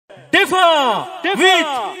Differ with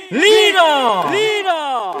Lera.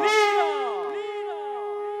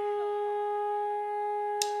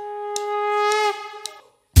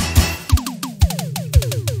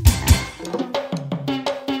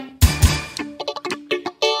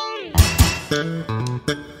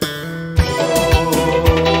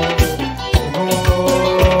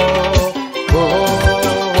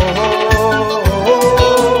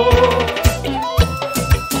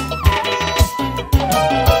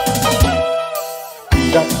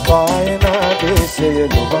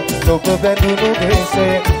 ඔබ බැඳුණු දේශය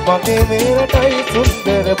මගේ මේරටයි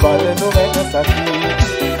සුන්දර බලනු වෙනසකි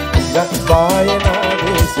ඉලක් පායනා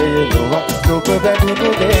දේශය ලොවක් ඔබ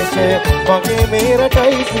බැඳුණු දේශය මගේ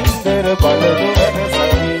මේරටයි සුන්දර බලනු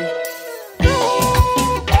වෙනසකි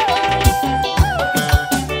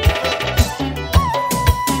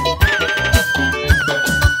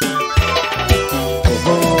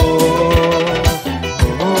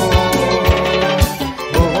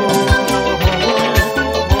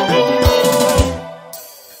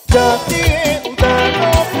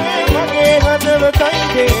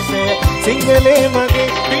සිංහලේ මගේ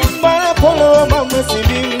පින්බර පොළොව මම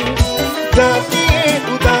සිලින් ජාතියේ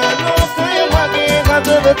උදානෝකය මගේ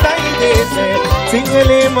හදවතයි දේශය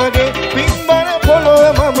සිංහලේ මගේ පින්බර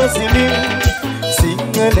පොළොව මම සිලින්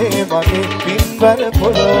සිංහලේ මගේ පින්බර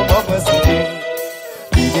පොළොව මම සිලින්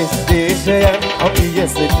විදෙස් දේශයන් අපි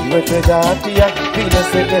යස ජීවත ජාතියක්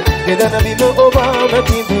විලසට ගෙදන විම ඔබාම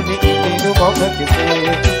පිඳුනි ඉදිනු මම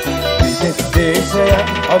කෙසේ දේශයන්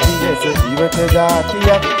අභියස ජීවත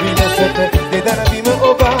ජාතියක් විලසට දෙදන බිම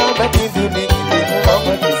ඔබාම පිඳුනි ඉදිමු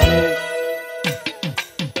මම කෙසේ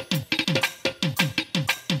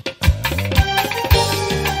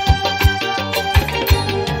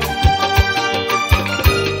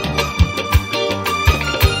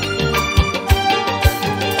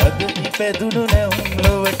අද ඉපැදුණු නැවුම්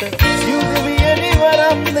ලොවට සිව්දවියනි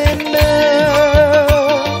වරම් දෙන්න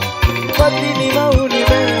පතිනි මවුනි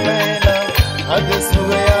බැමෑලා අද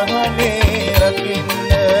සුවයහනේ රකින්න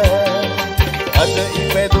අද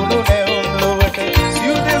ඉපැදුණු නැවුම් ලොවට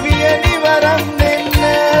සිව්දවියනි වරම් දෙන්න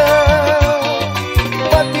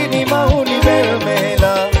පතිනි මවුනි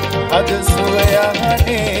බැමෑලා අද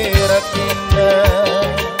සුවයහනේ රකින්න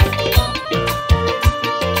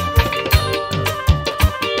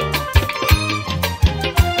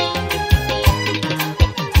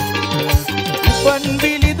උපන්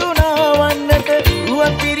බිලිදුනා වන්නට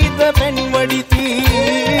රුවන් පිරිත පැන්වඩිති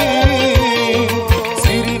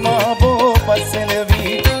සිරිමාබෝ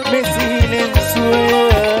පස්සෙලවී මෙසිලෙන් සුවය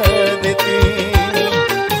දෙති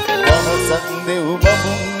පහසක් දෙව්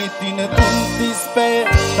බමුන් නිතින තුන්තිස් පැය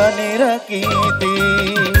තනිරකීති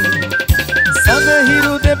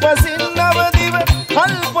සඳහිරු දෙපසින් නවදිව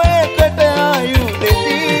කල්පයකට ආයු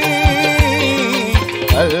දෙති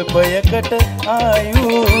අල්පයකට ආයු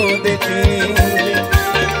දෙති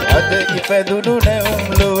අද ඉපැදුණු නැවුම්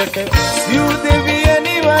ලොවට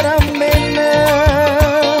සිව්දෙවියනි වරම් දෙන්න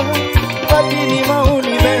පතිනි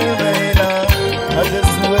මවුනි බැමෑලා අද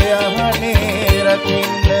සුවයහනේ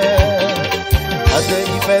රකින්න අද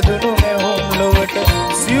ඉපැදුණු නැවුම් ලොවට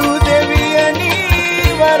සිව්දෙවියනි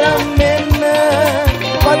වරම් දෙන්න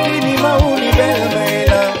පතිනි මවුනි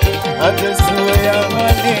බැමෑලා අද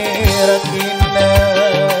සුවයහනේ රකින්න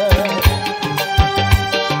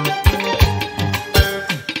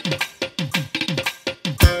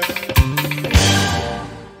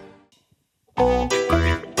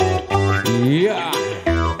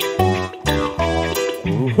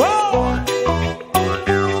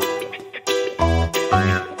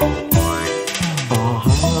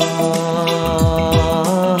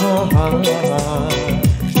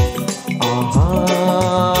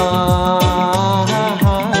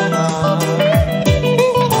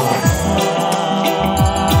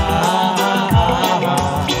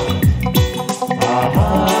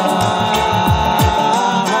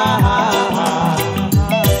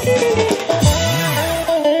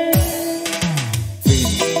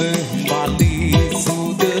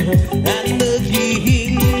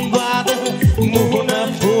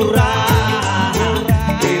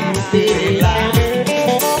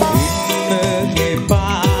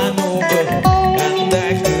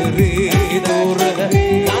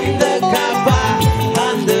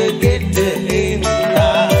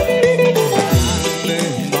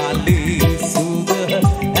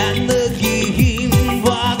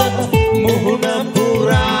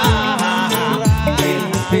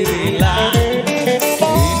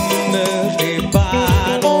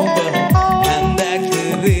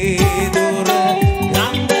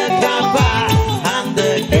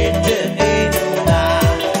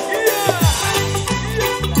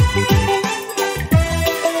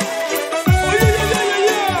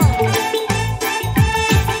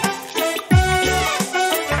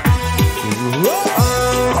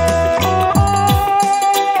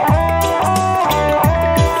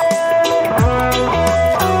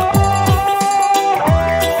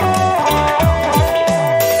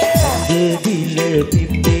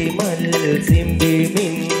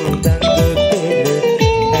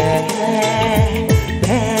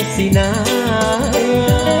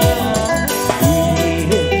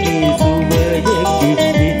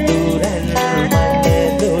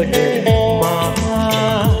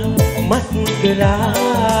කළා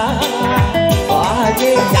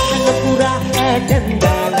ආගේ යහන පුරා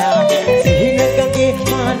ඇතන්දාලා සිහිනකගේ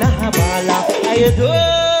මානහ බාලා අයදෝ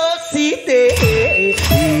සීතේ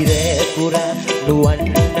ඊරේ පුරා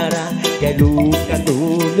නුවන්නර ගැලූ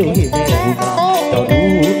කඳුළු හිමෙවුනා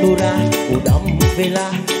තරුණුරා උඩම්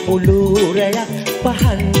වෙලා උළුරයක්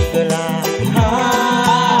පහන් කළා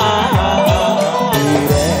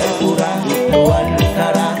ඊරේ පුරා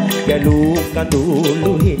නුවන්නර ගැලූ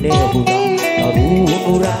කඳුළු හිමෙවුනා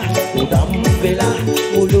තරුණුරා උඩම් වෙලා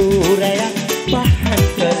උළුරයක් පහන්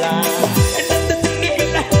කළා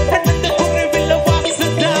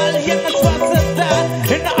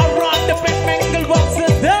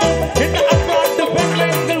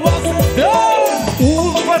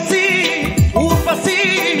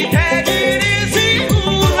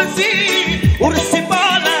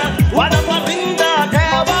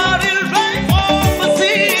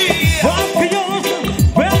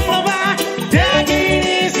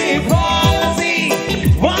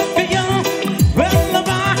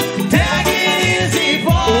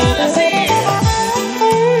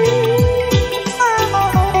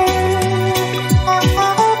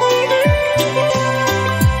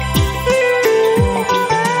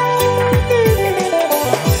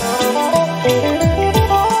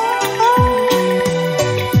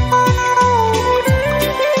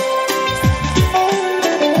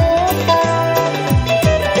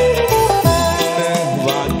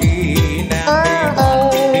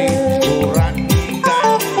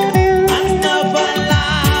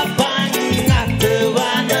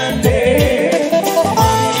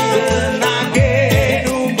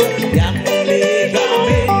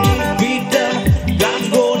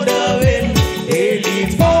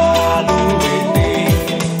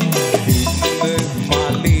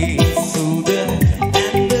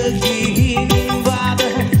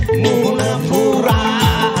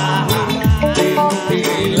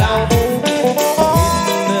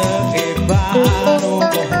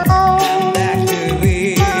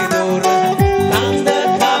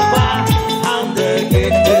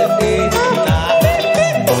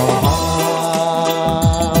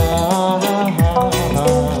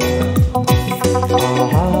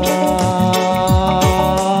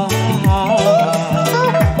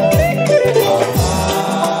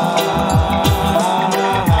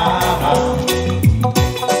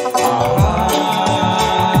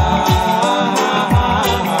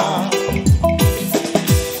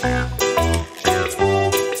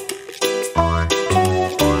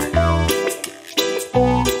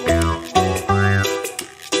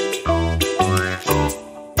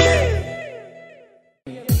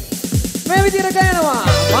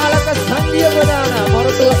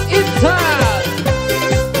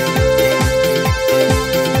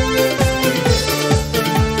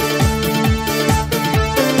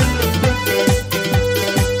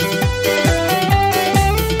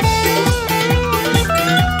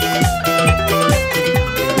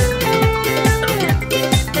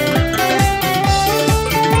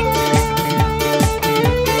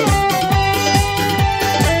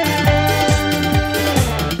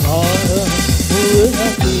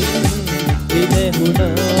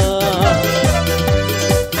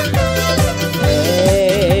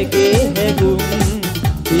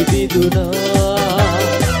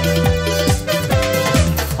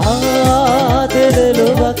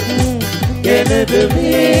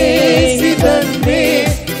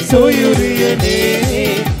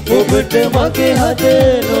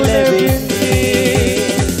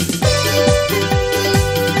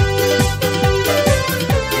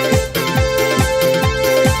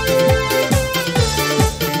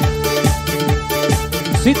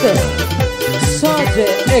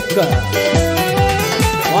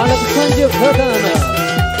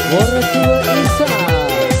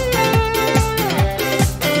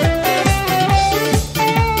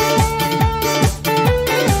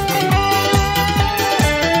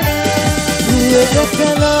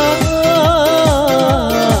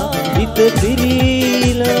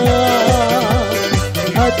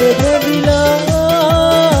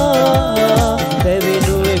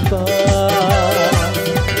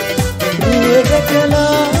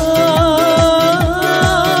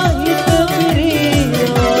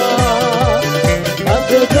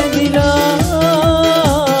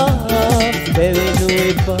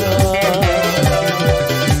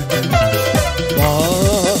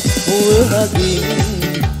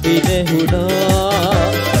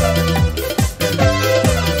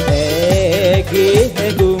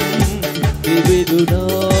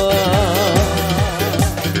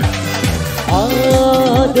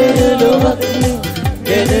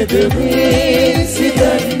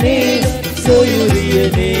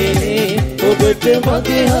මට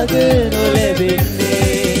මගේ හද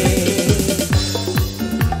නොලැබෙන්නේ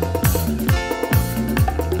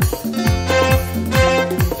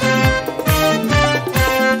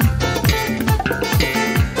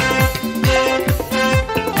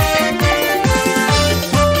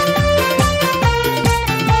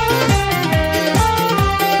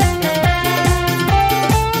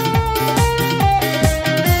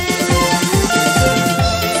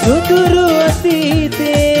සුදුරු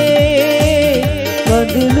අතීතේ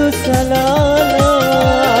කඳුළු සලාලා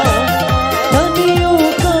තනියෝ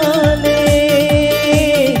කාලේ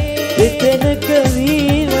එතනක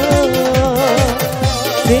වීලා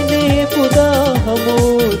දෙනේ පුදා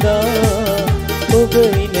හමුදා ඔබ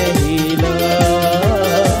ඉනහිලා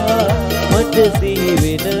මට සිහි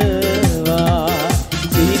වෙනවා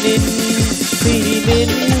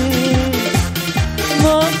සිහිනෙන්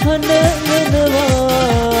මා හඬවනවා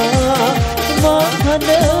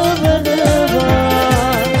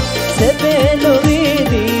සැබෑ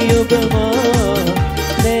ලොවේදී ඔබ මා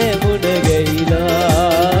නෑ මුණ ගැහිලා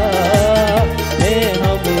නෑ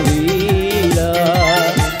හමු වීලා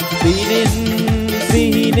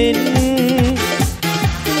සිහිනෙන්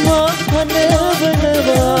මා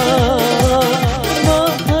හඬවනවා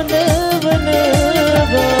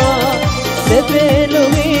සැබෑ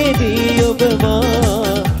ලොවේදී ඔබ මා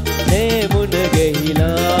නෑ මුණ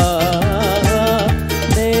ගැහිලා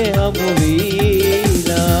නෑ හමු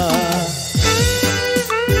වීලා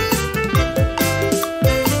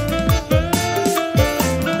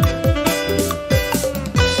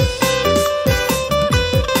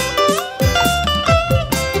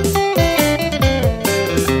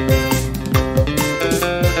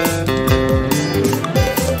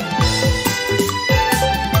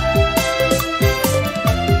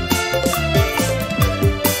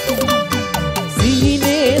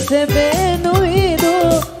සැබෑ නොවේදෝ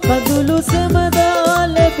කඳුළු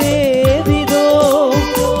සමදාල බේවිදෝ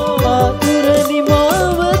ආතුර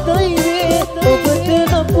නිමාවතයිවේ ඔබට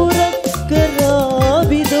නපුරක්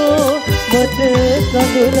කරාවිදෝ මට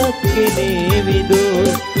කඳුලක් කෙනේවිදෝ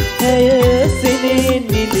ඇය සිනෙන්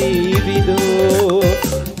නිදීවිදෝ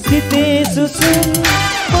සිතේ සුසුම්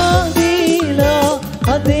මාවීලා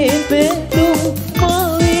හදේ පෙතුම්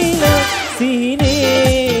මාවීලා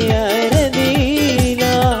සිහිනේ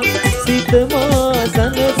අරදීලා සිතමා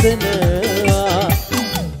සනසනවා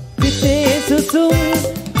සිතේ සුසුම්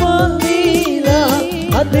මාවීලා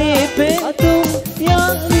හදේ පෙතුම්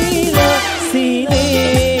යාවීලා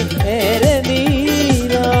සිහිනේ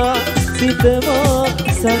ඇරදීලා සිතමා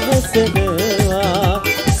සනසනවා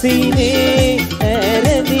සිහිනේ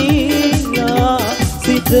ඇරදීලා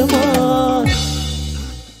සිතමා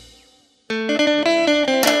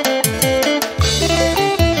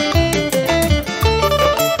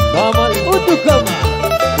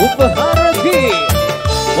उपहारकी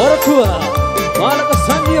मोरठुआ मालक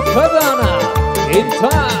संघीय प्रधान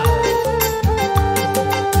इंथाल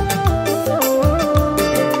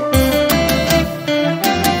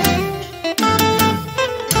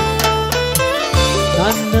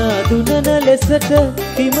කන්න දුනන ලෙසට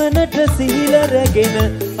තිමනට සිහිල රැගෙන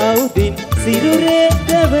අවුදින් සිරුරේ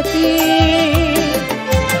දැවති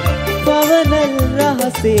පවනල්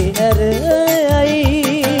රහසේ හැරයි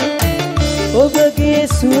ඔබගේ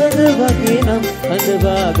සුවඳ වගේ නම්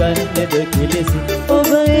රඳවා ගන්නද කෙලෙසි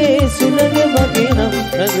ඔබේ සුළඟ වගේ නම්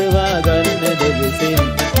රඳවා ගන්නද විසින්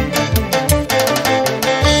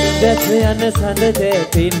දැස යන සඳ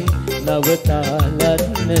දැතින්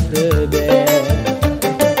නවතාලන්නට බෑ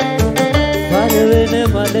පරවන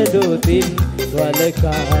මල දෝතින්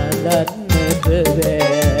වලකාලන්නට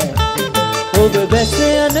බෑ ඔබ බැස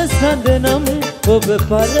යන සඳ නම් ඔබ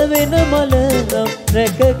පරවෙන මල නම්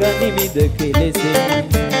රැක ගනිමිද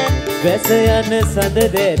කෙලෙසින් බැස යන සඳ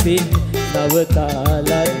දැතින්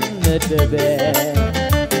නවතාලන්නට බෑ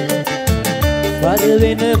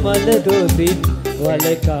පරවෙන මල දෝතින්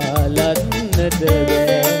වලකාලන්නට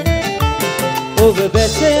බෑ ඔබ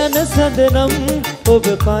බැස යන සඳ නම්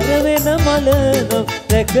ඔබ පරවෙන මල නම්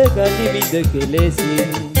රැක ගනිමිද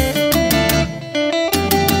කෙලෙසින්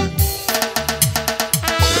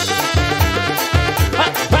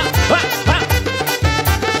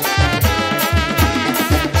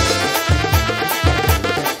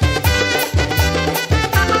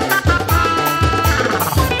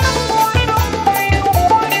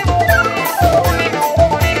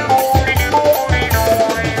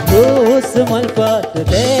මල් පාට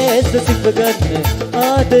දැස සිප ගන්න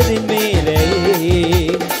ආදරින්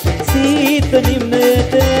මේලේ සීත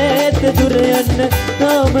නිම්නයට ඇත දුර යන්න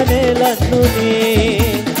තාම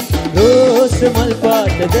නෙලන්නුනේ රෝස මල්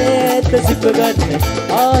පාට දැස සිප ගන්න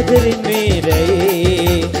ආදරින්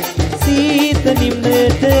මේලේ සීත සීත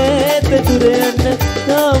නිම්නයට ඈත දුර යන්න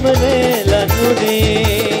තාමනේ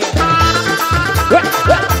ලනුනේ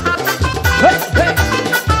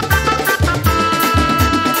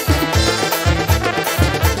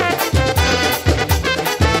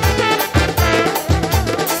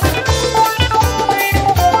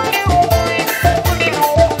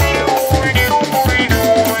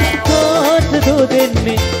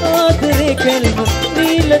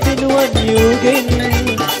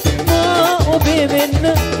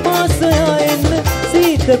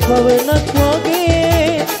පවනක්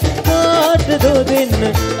වගේ කාටදෝ දෙන්න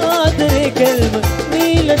ආදරේ කල්ම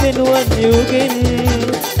නීල දෙනුවන් යුගෙන්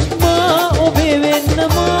මා ඔබේ වෙන්න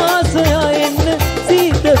මා සොයා එන්න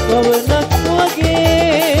සීත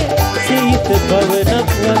පවනක්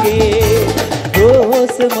වගේ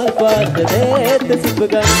රෝස මල් පාට දැත සිප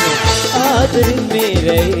ගන්න ආදරින් මේ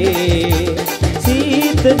රැයේ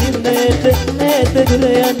සීත නිම්නයට ඈත දුර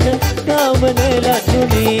යන්න තාම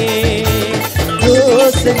නැලන්නුනේ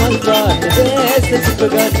රෝස මල් පාට දැස සිප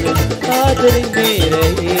ගන්න ආදරින් මේ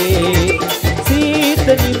රැයේ සීත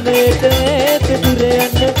නිම්නයට ඈත දුර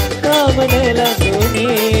යන්න තාම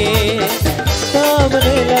නැලන්නුනේ තාම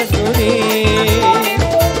නැලන්නුනේ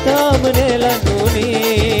තාම නැලන්නුනේ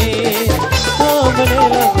තාම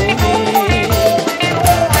නැලන්නුනේ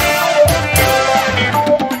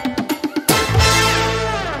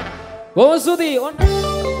ගෝසුදී ඔන්න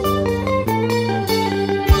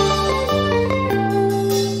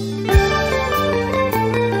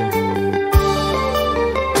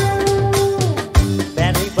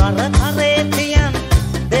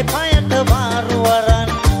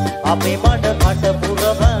අපේ බඩ කට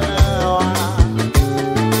පුරවනවා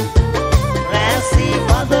රැසී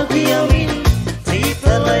පද කියමින්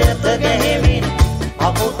සීතලයට ගැහෙමින්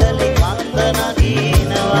අපුතලි මන්ද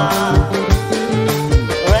නගිනවා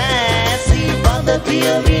රැසී පද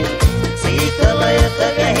කියමින් සීතලයට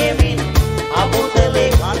ගැහෙමින් අපුතලි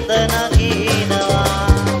මන්ද නගිනවා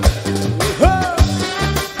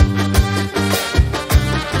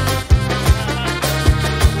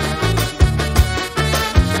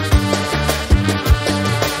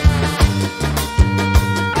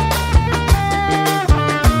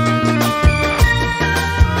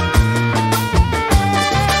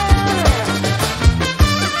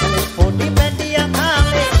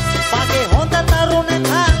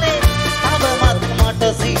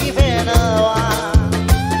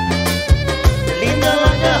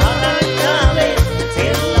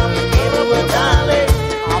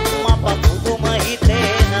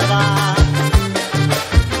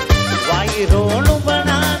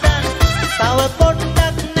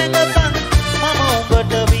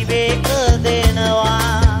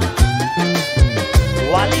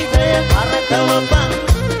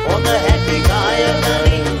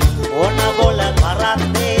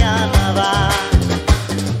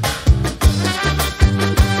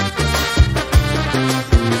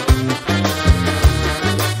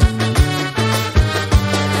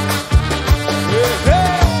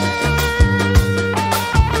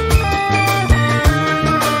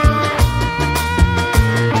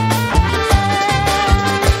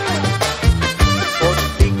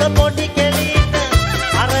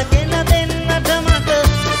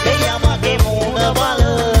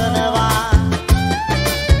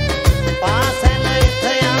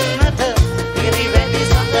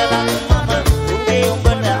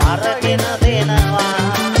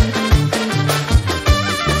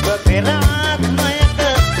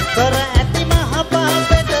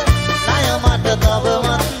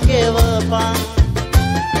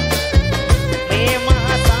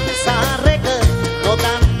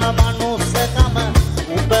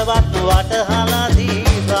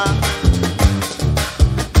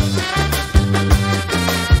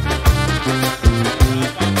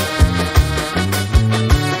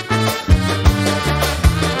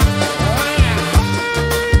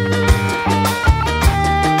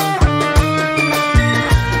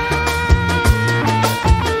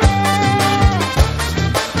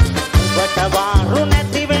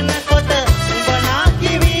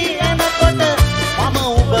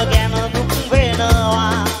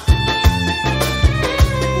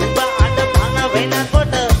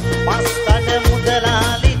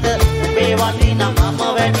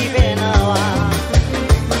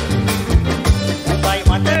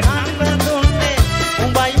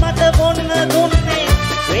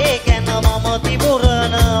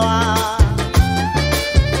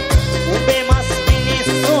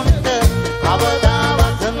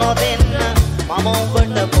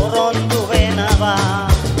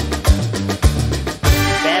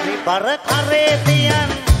බර කරේ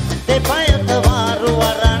තියන් දෙපයත වාරු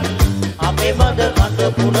වරන් අප මෙබඳ කඳ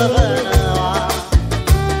පුරවනවා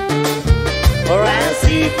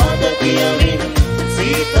රැසී පද කියමින්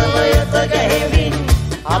සීතලයට ගැහෙමින්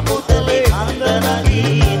අමුතලේ කඳ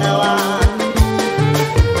නගිනවා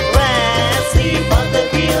රැසී පද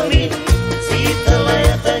කියමින්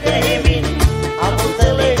සීතලයට ගැහෙමින්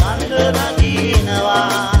අමුතලේ කඳ නගිනවා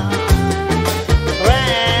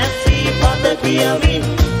රැසී පද කියමින්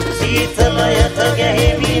සීතලයට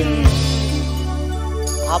ගැහෙමින්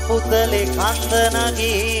අමුතලේ කඳ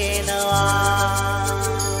නගිනවා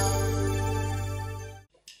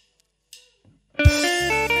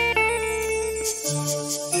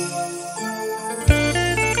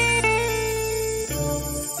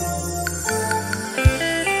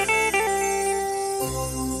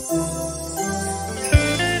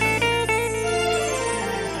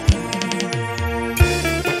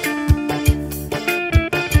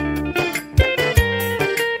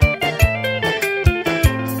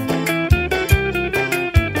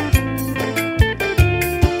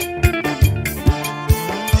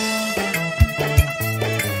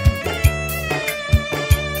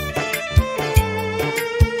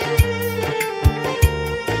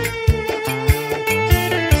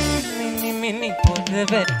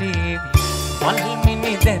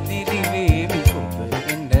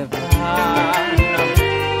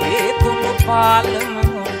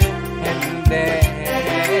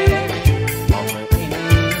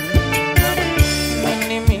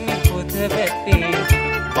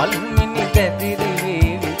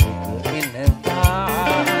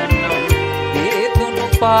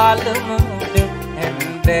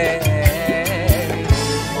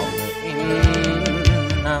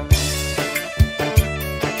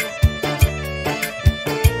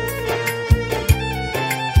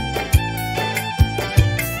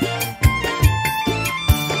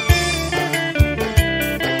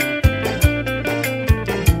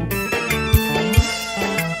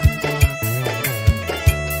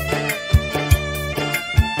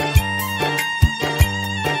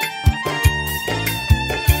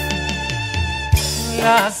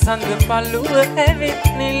සඳ පළුව ඇවිත්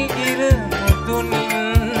නිල්ගිර මුදුනින්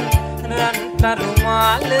රන්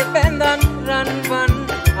තරුමාල බැඳන් රන්වන්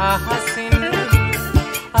අහසින්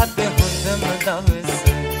අද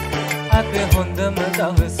හොඳම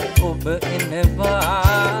දවස ඔබ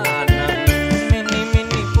එනවා නම් මිනි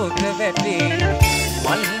මිනි පොද වැටේ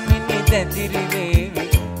මල් මිනි දැදිරි වේවි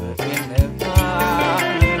ඔබ එනවා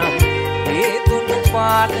නම් ඒ දුනු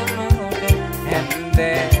පාලම ඔබ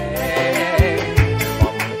හැන්දෑ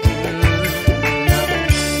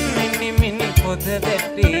පොද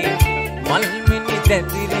වැටේ මල් මිනි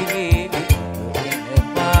දැදිරි වේවි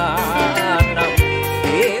එනවා නම්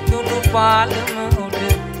ඒ දුනු පාලම උඩ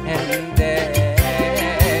හැන්දෑවි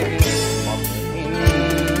මම ඉන්නම්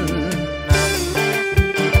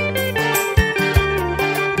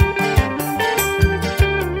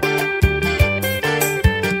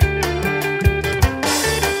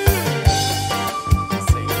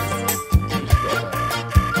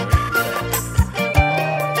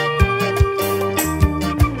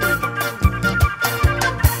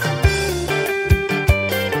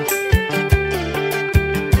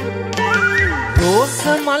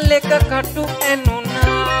මල්ලෙක කටු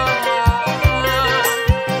ඇනුනා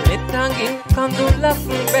මෙතඟින් කඳුලක්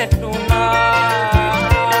වැටුණා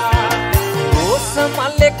රෝස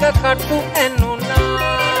මල්ලෙක කටු ඇනුනා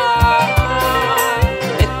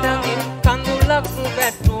මෙතඟින් කඳුලක්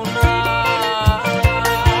වැටුණා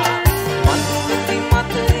මන්ති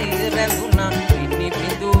මත රැඳුණා ඉනි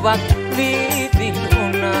බිඳුවක්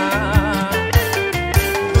වීදිුණා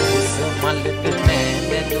රෝස මල්ලෙක නෑ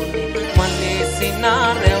වැදුනේ මල්ලේ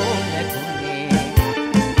සිනාරෙවුන් නැතුනේ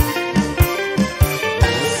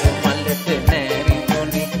රෝස මල්ලෙක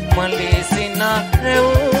නෑරිදුනේ මල්ලේ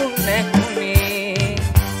සිනාරෙවුන් නැතුනේ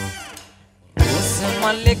රෝස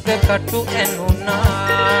මල්ලෙක කටු ඇනුනා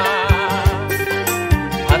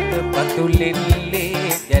අත පතුලෙල්ලේ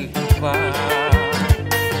ගැලුවා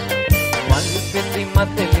මල් පෙති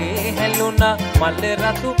මතලේ හැලුණා මල්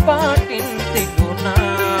රතු පාටින්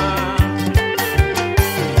තිබුණා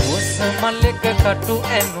මල්ලෙක කටු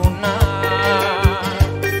ඇනුනා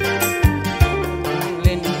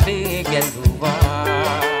ලෙන්ඩේ ගැඳුවා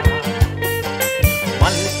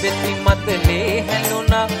මල් පෙති මතලේ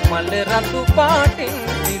හැලුණා මල් රතු පාටින්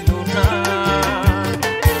තිලුණා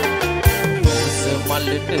රෝස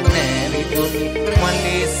මල්ලට නෑරිදුනි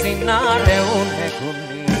මල්ලේ සිනාරැවුන්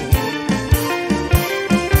නැගුනේ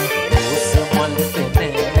රෝස මල්ලට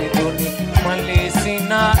නෑරිදුනි මල්ලේ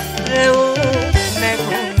සිනාරැවුන්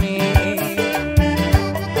නැගුනේ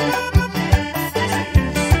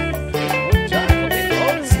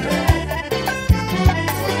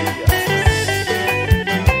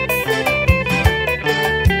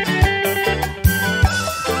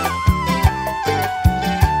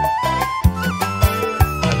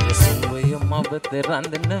සෙවත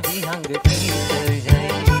රඳන විහංග ගීතයයි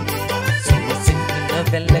සුසින්න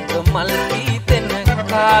බැලක මල් පීතන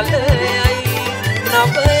කාලයයි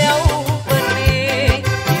නව යෞවනේ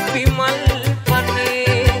ඉපි මල්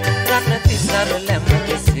පනේ රණ තිසර ලැම්ම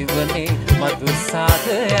සිවනේ මధు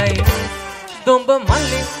සාදයයි දුඹ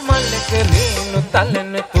මල්ලි මල්ලක රේණු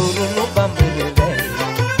තලන තුරුණු බඹර වැයි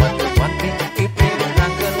මధు වන්ති ඉපි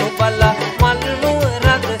රංගනු බලා මල්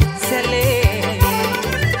නුවරද සැලේ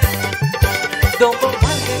දුඹ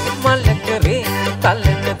මල්ලි මල්ලක රේණු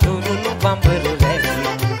තලන තුරුණු බඹර වැයි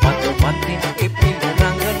මధు වන්ති ඉපි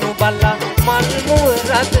රංගනු බලා මල්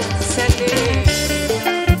නුවරද සැලේ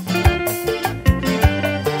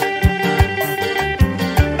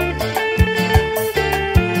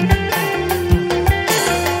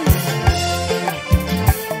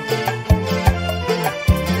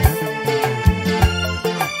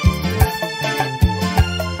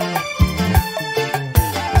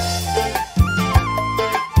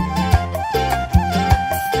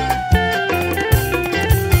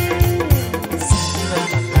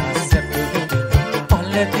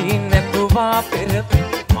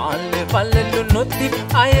මාල්ල වලලු නොතිබ්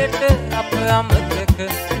අයට අප අමතක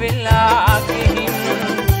වෙලා ගිහින්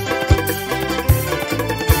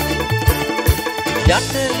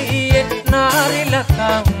යටලියේ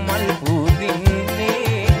නාරිලකා මල්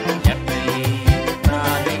පුදින්නේ යටලියේ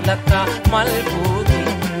නාරිලකා මල්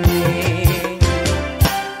පුදින්නේ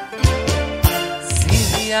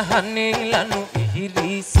සිරියහනේ ලනු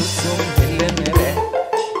ඉහිරි සුසුම් හෙලනරේ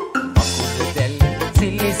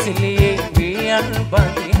සිලි සිලියේ වියන්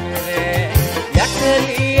බඳිනරේ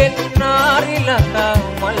යටලියේ නාරිලකා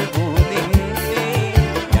මල් පුදින්නේ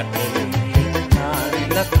යටලියේ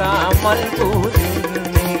නාරිලකා මල්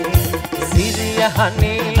පුදින්නේ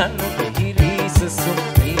සිරියහනේ ලනු පිහිරි සුසුම්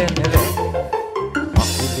හෙලනරේ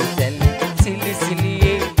අකුඩු දැල් සිලි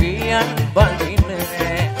සිලියේ වියන්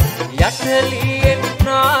බඳිනරේ යටලියේ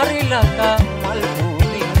නාරිලකා මල්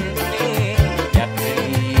පුදින්නේ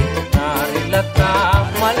යටලියේ නාරිලකා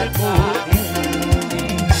මල් පුදින්නේ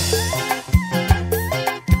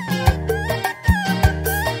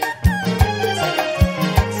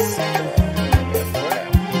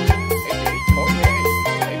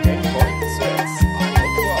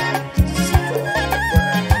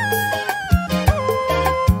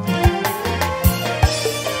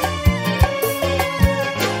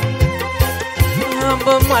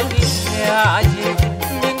මලියායේ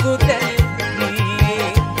මිඟු දැල්දී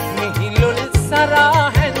මිහිලුල්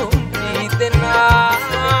සරාහනුම් පීදනා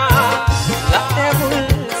ලැබුල්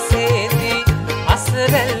සේදී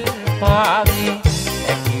අසරල් පාවි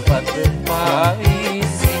ඇකිවත පාවි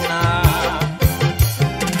සිනා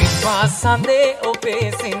විපාසන්දේ ඔබේ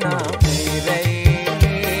සිනා පෙරේ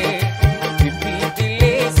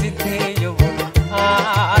පිපිතිලේ සිතේ යොවුන්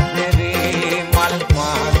ආදරේ මල්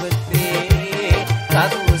මාවතේ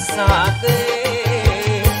තරු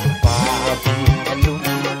සාදේ පාපි ඇලුම්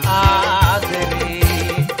ආදරේ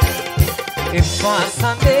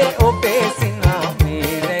ඉපාසන්දේ ඔබේ සිනා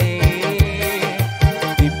පෙරේ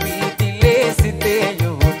පිපිතිලේ සිතේ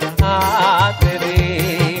යොවුන්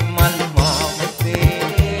ආදරේ මල්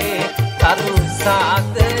මාවතේ තරු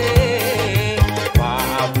සාදේ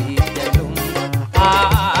පාපි ඇලුම්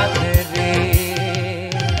ආදරේ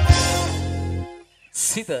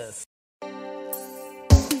සිතස්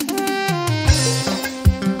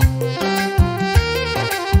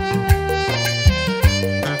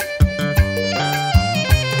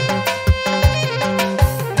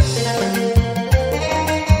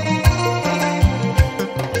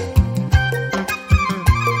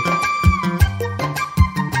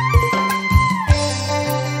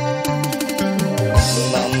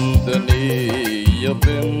නන්දනීය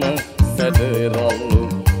පෙම් සැදරලු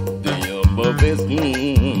දියඹ වෙස්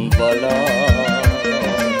බලා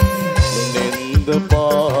නින්ද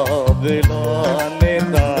පාවෙලා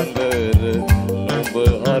නෙදාඟර නුඹ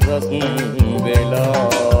හරස් වෙලා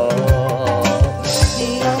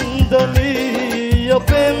නන්දනීය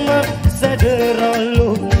පෙම් සැදරලු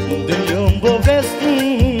දියඹ වෙස්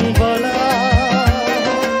බලා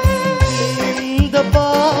නින්ද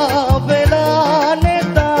පාවෙලා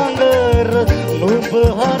නෙදාඟර නුඹ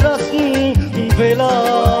හරස් වෙලා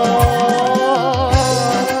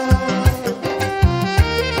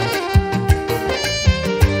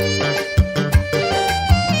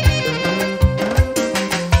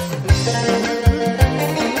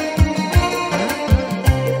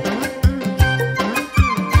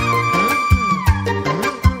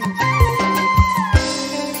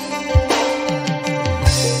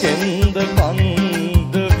කෙන්ද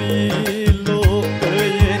කන්ද වී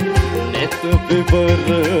ලෝකයේ නෙත විවර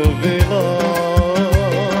වෙලා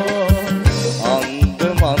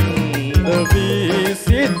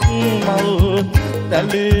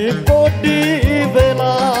වැලි පොඩි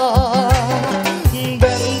වෙලා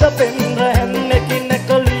බැඳ පෙන්ර හැන්නකින්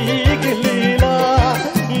කලී ගිලිලා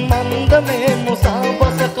මන්ද මේ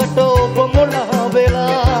මුසාවසකට ඔබ මොලා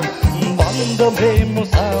වෙලා මන්ද මේ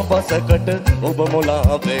මුසාවසකට ඔබ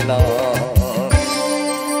මොලා වෙලා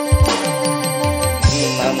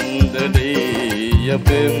නන්දදී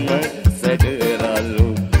යපෙම සැඩරලු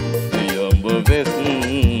යඹ වෙස්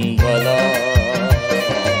බලා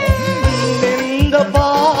නින්ද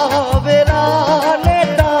පාවෙලා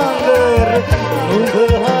නෙටාංගර නුඹ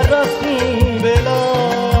හරස් වෙලා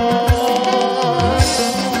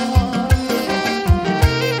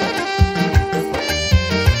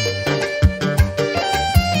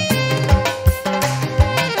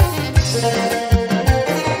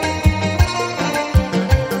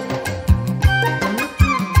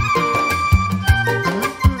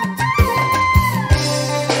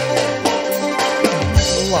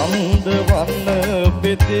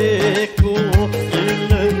Peteku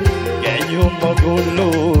il gayum gullu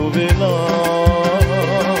vela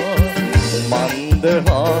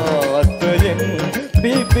mandhaatayen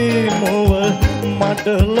bibi muwa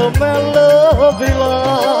madala mela vela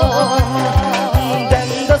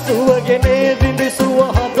danda suwagene dindi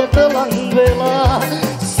suwahadata lang vela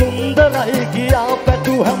sundarai giya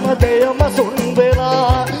patu hamadeyama sun vela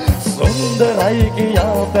sundarai giya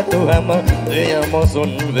patu hamadeyama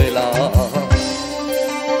sun vela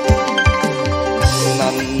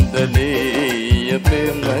Nandaliya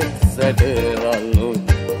pem saderalu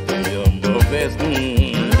yamba vesn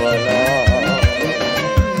bala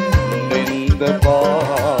ninda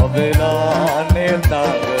pavela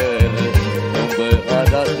nedagar ub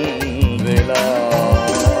adat vela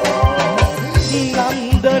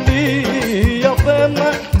Nandaliya pem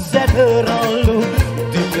saderalu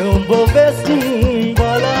yamba vesn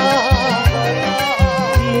bala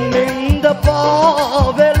ninda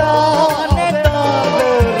pavela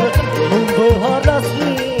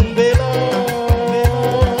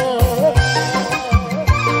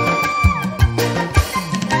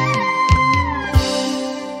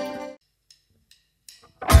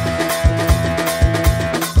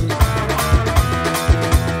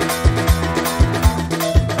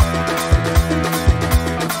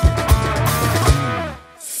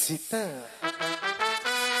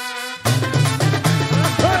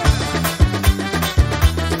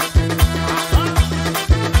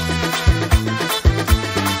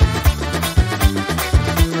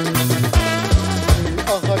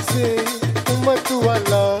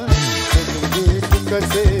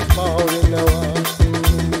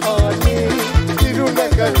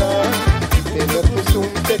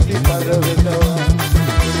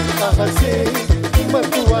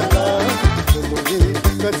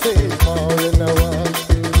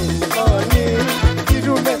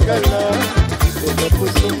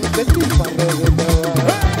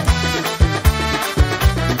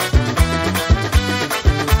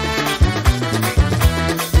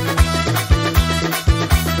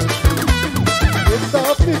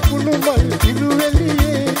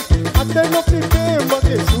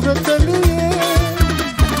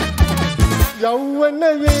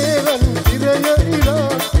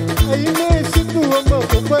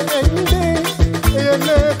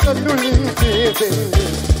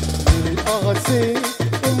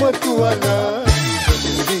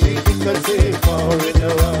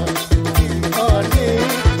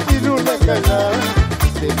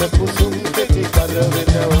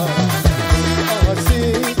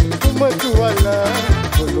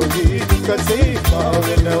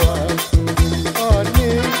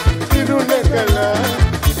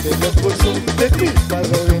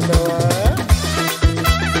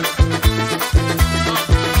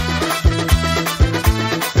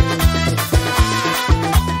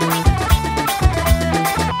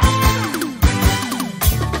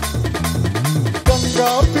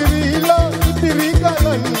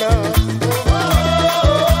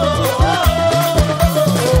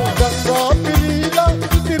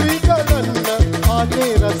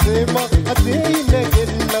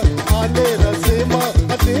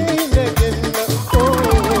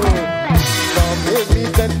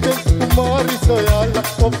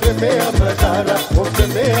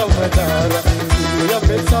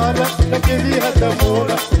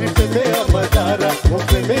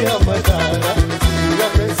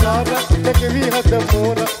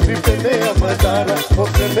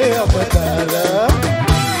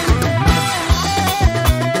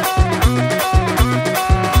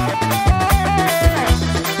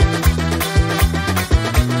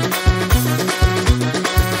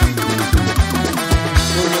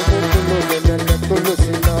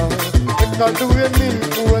Kaduwe min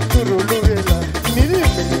kuwa turulu vela nil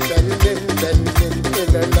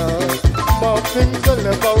Sinhala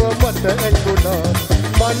බව මට ඇඟුණා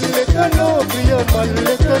මල්ලෙකනෝ ප්‍රිය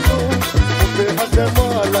මල්ලෙකනෝ ඔබේ හද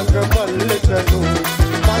මා ළඟ මල්ලෙකනෝ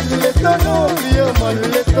මල්ලෙකනෝ ප්‍රිය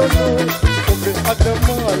මල්ලෙකනෝ ඔබේ හද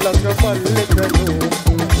මා ළඟ මල්ලෙකනෝ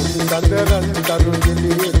සඳරන් තරු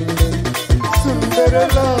ගෙලියෙන්නේ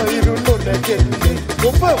සුන්දරලා ඉරු නොනැගෙන්නේ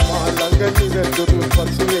ඔබ මා ළඟ නිරතුරු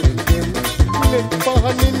පසු වෙන්නේ නෙත්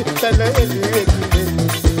පහනින් තල එළියෙන්නේ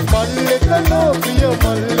මල්ලෙකනෝ ප්‍රිය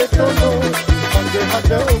මල්ලෙකනෝ මගේ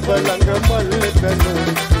හද ඔබ ළඟ මල්ලෙකනෝ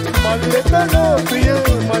මල්ලෙකනෝ ප්‍රිය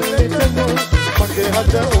මල්ලෙකනෝ මගේ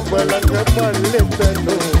හද ඔබ ළඟ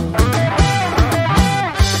මල්ලෙකනෝ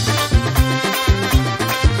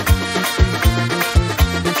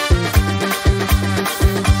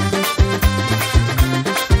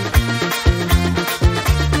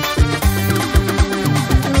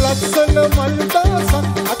ලස්සන මල් දාසක්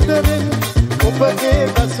අතරින් ඔබගේ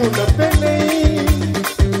දසුන පෙනෙයි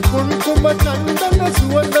කුම්කුම චන්දන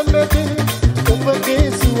සුවඳ මැදින් ඔබගේ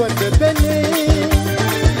සුවඳ දැනෙයි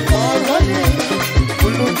මාළගේ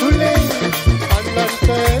කුළුදුලේ අනන්ත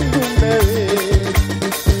ඇඳුමේ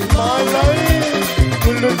මාළගේ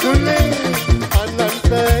කුළුදුලේ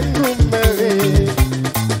අනන්ත ඇඳුමේ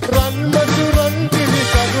රන් මధుරන් කිලි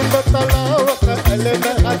කඳුඹ තලාවක ඇලෙන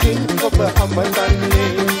අදින් ඔබ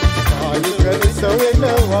හමදන්නේ කායික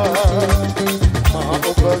ඉසවෙනවා මා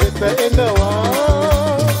ඔබ වෙත එනවා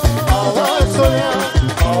ආවාසය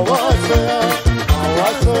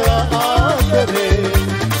ආදරේ